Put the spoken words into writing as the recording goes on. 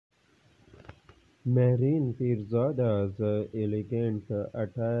Mehreen Pirzada's elegant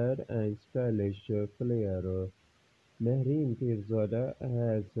attire and stylish flair. Mehreen Pirzada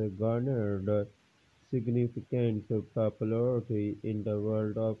has garnered significant popularity in the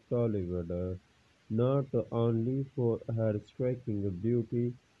world of Tollywood, not only for her striking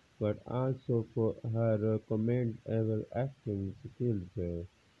beauty but also for her commendable acting skills.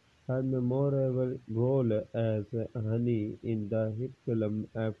 Her memorable role as Honey in the hit film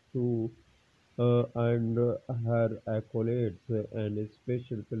F2 and her accolades and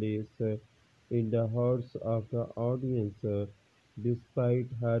special place in the hearts of the audience. Despite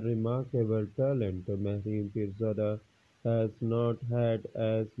her remarkable talent, Mehreen Pirzada has not had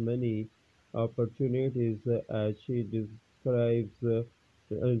as many opportunities as she describes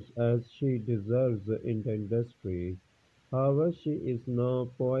as she deserves in the industry. However, she is now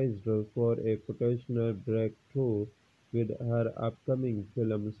poised for a potential breakthrough with her upcoming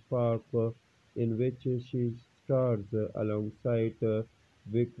film Spark, in which she stars alongside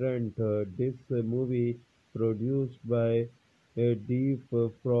Vikrant. This movie, produced by Deep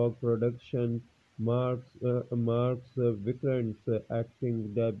Frog Production, marks Vikrant's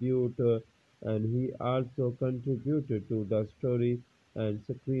acting debut, and he also contributed to the story and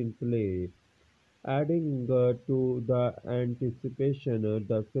screenplay. Adding to the anticipation,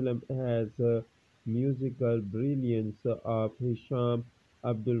 the film has musical brilliance of Hisham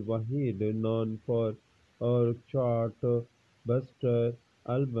Abdul Wahid, known for her chart-buster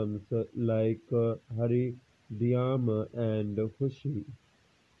albums like Hari Diyam and Khushi.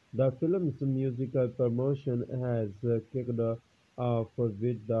 The film's musical promotion has kicked off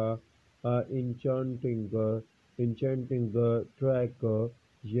with the enchanting track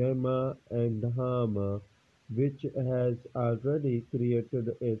 "Yema and Hama", which has already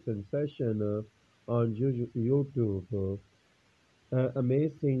created a sensation on YouTube,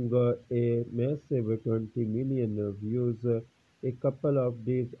 amassing a massive 20 million views a couple of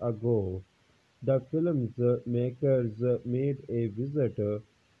days ago. The film's makers made a visit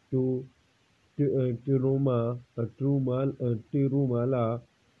to Tirumala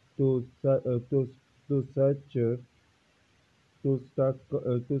to su- uh, to to search to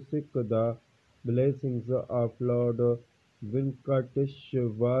seek the blessings of Lord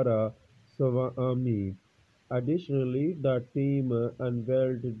Venkateshwara Swami. Additionally, the team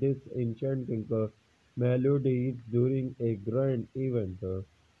unveiled this enchanting melody during a grand event.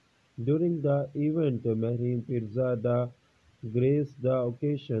 During the event, Mehreen Pirzada graced the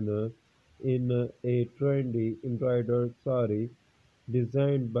occasion in a trendy embroidered sari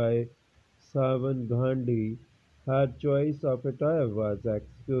designed by Savan Gandhi. Her choice of attire was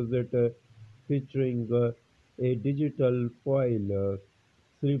exquisite, featuring a digital foil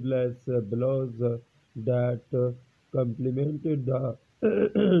sleeveless blouse that complemented the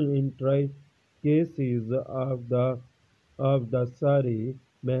intricacies of the sari.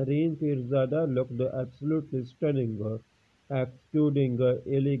 Mehreen Pirzada looked absolutely stunning, exuding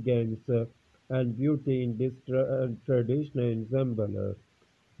elegance and beauty in this traditional ensemble.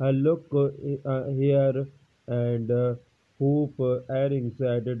 Her look, hair, and hoop earrings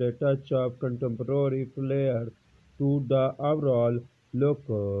added a touch of contemporary flair to the overall look,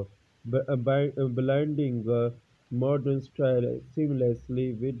 blending modern style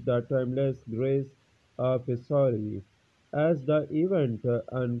seamlessly with the timeless grace of a sari. As the event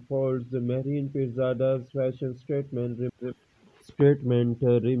unfolds, Mehreen Pirzada's fashion statement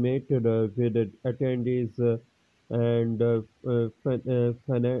remated with attendees and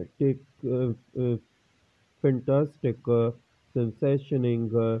fanatic, uh, fantastic, sensationing,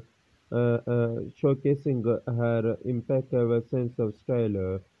 showcasing her impeccable sense of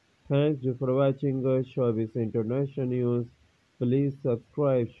style. Thanks for watching Showbiz International News. Please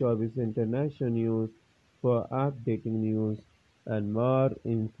subscribe Showbiz International News for updating news and more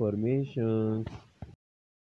information.